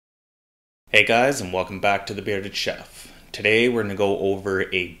Hey guys, and welcome back to the Bearded Chef. Today we're going to go over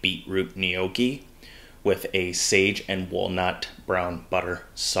a beetroot gnocchi with a sage and walnut brown butter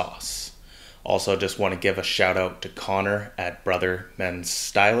sauce. Also, just want to give a shout out to Connor at Brother Men's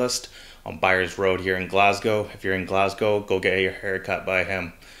Stylist on Byers Road here in Glasgow. If you're in Glasgow, go get your hair cut by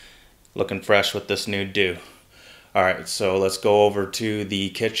him. Looking fresh with this new do. Alright, so let's go over to the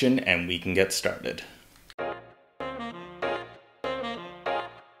kitchen and we can get started.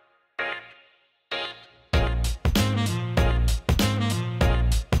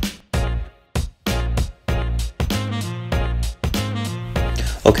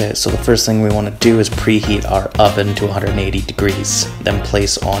 Okay, so the first thing we want to do is preheat our oven to 180 degrees, then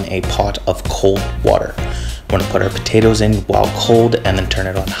place on a pot of cold water. We're going to put our potatoes in while cold and then turn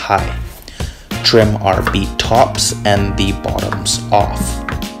it on high. Trim our beet tops and the bottoms off.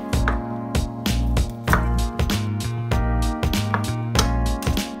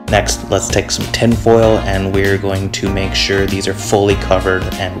 Next, let's take some tin foil and we're going to make sure these are fully covered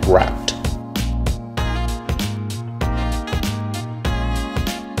and wrapped.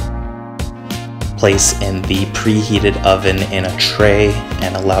 Place in the preheated oven in a tray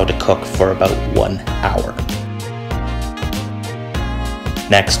and allow to cook for about 1 hour.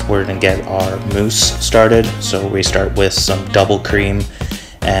 Next, we're going to get our mousse started. So we start with some double cream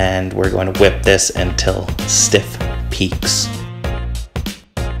and we're going to whip this until stiff peaks.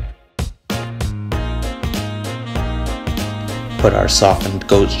 Put our softened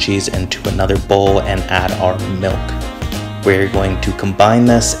goat cheese into another bowl and add our milk. We're going to combine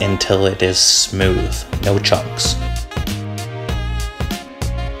this until it is smooth, no chunks.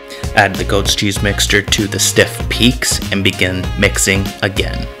 Add the goat's cheese mixture to the stiff peaks and begin mixing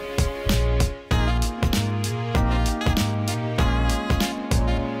again.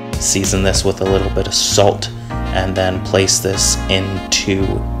 Season this with a little bit of salt and then place this into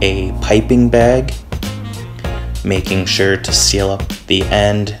a piping bag, making sure to seal up the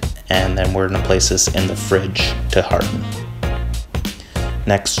end, and then we're going to place this in the fridge to harden.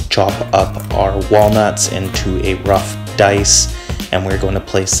 Next, chop up our walnuts into a rough dice, and we're going to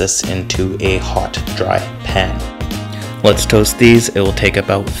place this into a hot, dry pan. Let's toast these. It will take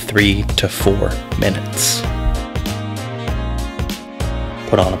about 3 to 4 minutes.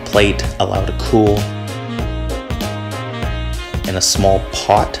 Put on a plate, allow to cool. In a small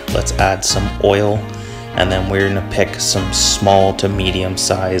pot, let's add some oil, and then we're going to pick some small to medium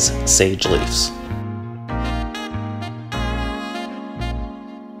size sage leaves.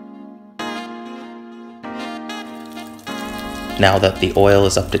 Now that the oil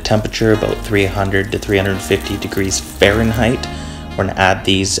is up to temperature, about 300 to 350 degrees Fahrenheit, we're going to add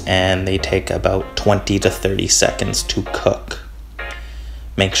these and they take about 20 to 30 seconds to cook.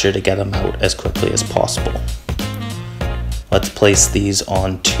 Make sure to get them out as quickly as possible. Let's place these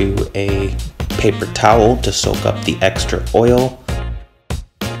onto a paper towel to soak up the extra oil.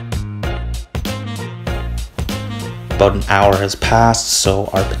 About an hour has passed, so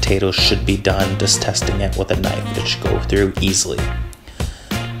our potatoes should be done. Just testing it with a knife, it should go through easily.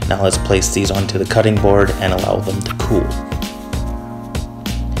 Now let's place these onto the cutting board and allow them to cool.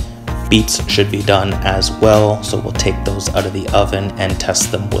 Beets should be done as well, so we'll take those out of the oven and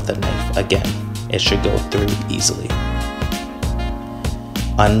test them with a knife again. It should go through easily.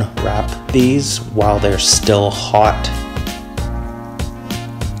 Unwrap these while they're still hot,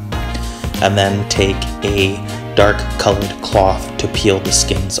 and then take a dark colored cloth to peel the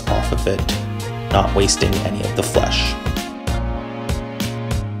skins off of it, not wasting any of the flesh.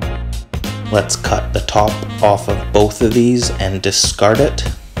 Let's cut the top off of both of these and discard it.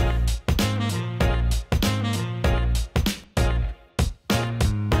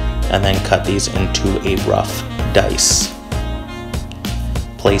 And then cut these into a rough dice.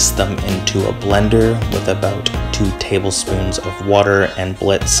 Place them into a blender with about 2 tablespoons of water and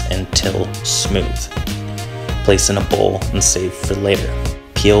blitz until smooth. Place in a bowl and save for later.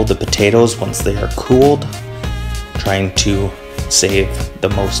 Peel the potatoes once they are cooled, trying to save the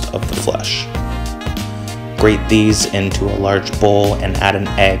most of the flesh. Grate these into a large bowl and add an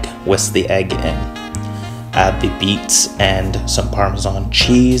egg. Whisk the egg in. Add the beets and some Parmesan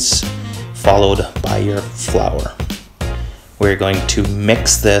cheese, followed by your flour. We're going to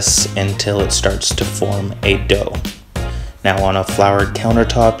mix this until it starts to form a dough. Now on a floured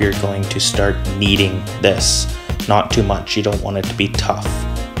countertop, you're going to start kneading this. Not too much, you don't want it to be tough.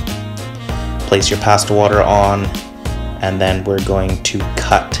 Place your pasta water on, and then we're going to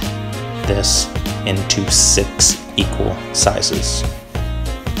cut this into 6 equal sizes.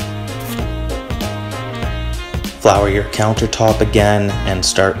 Flour your countertop again and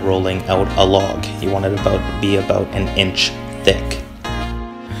start rolling out a log. You want it to be about an inch thick.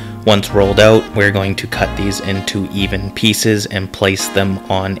 Once rolled out, we're going to cut these into even pieces and place them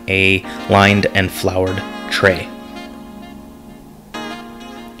on a lined and floured tray.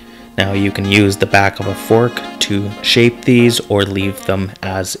 Now you can use the back of a fork to shape these or leave them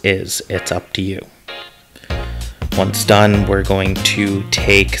as is. It's up to you. Once done, we're going to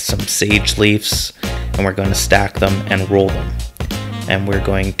take some sage leaves and we're going to stack them and roll them. And we're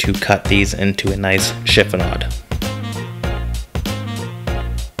going to cut these into a nice chiffonade.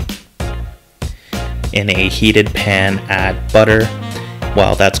 In a heated pan, add butter.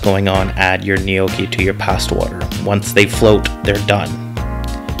 While that's going on, add your gnocchi to your pasta water. Once they float, they're done.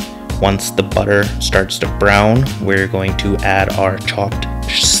 Once the butter starts to brown, we're going to add our chopped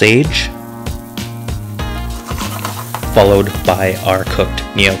sage, followed by our cooked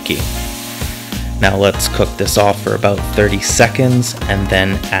gnocchi. Now let's cook this off for about 30 seconds and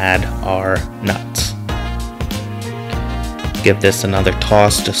then add our nuts. Give this another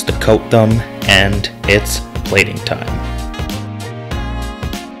toss just to coat them, and it's plating time.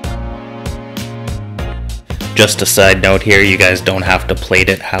 Just a side note here, you guys don't have to plate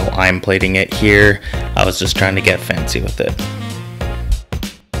it how I'm plating it here. I was just trying to get fancy with it.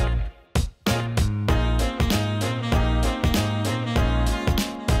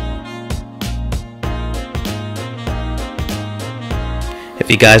 If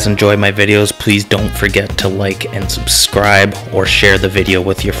you guys enjoy my videos, please don't forget to like and subscribe or share the video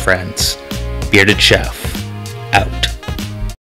with your friends. Bearded Chef, out.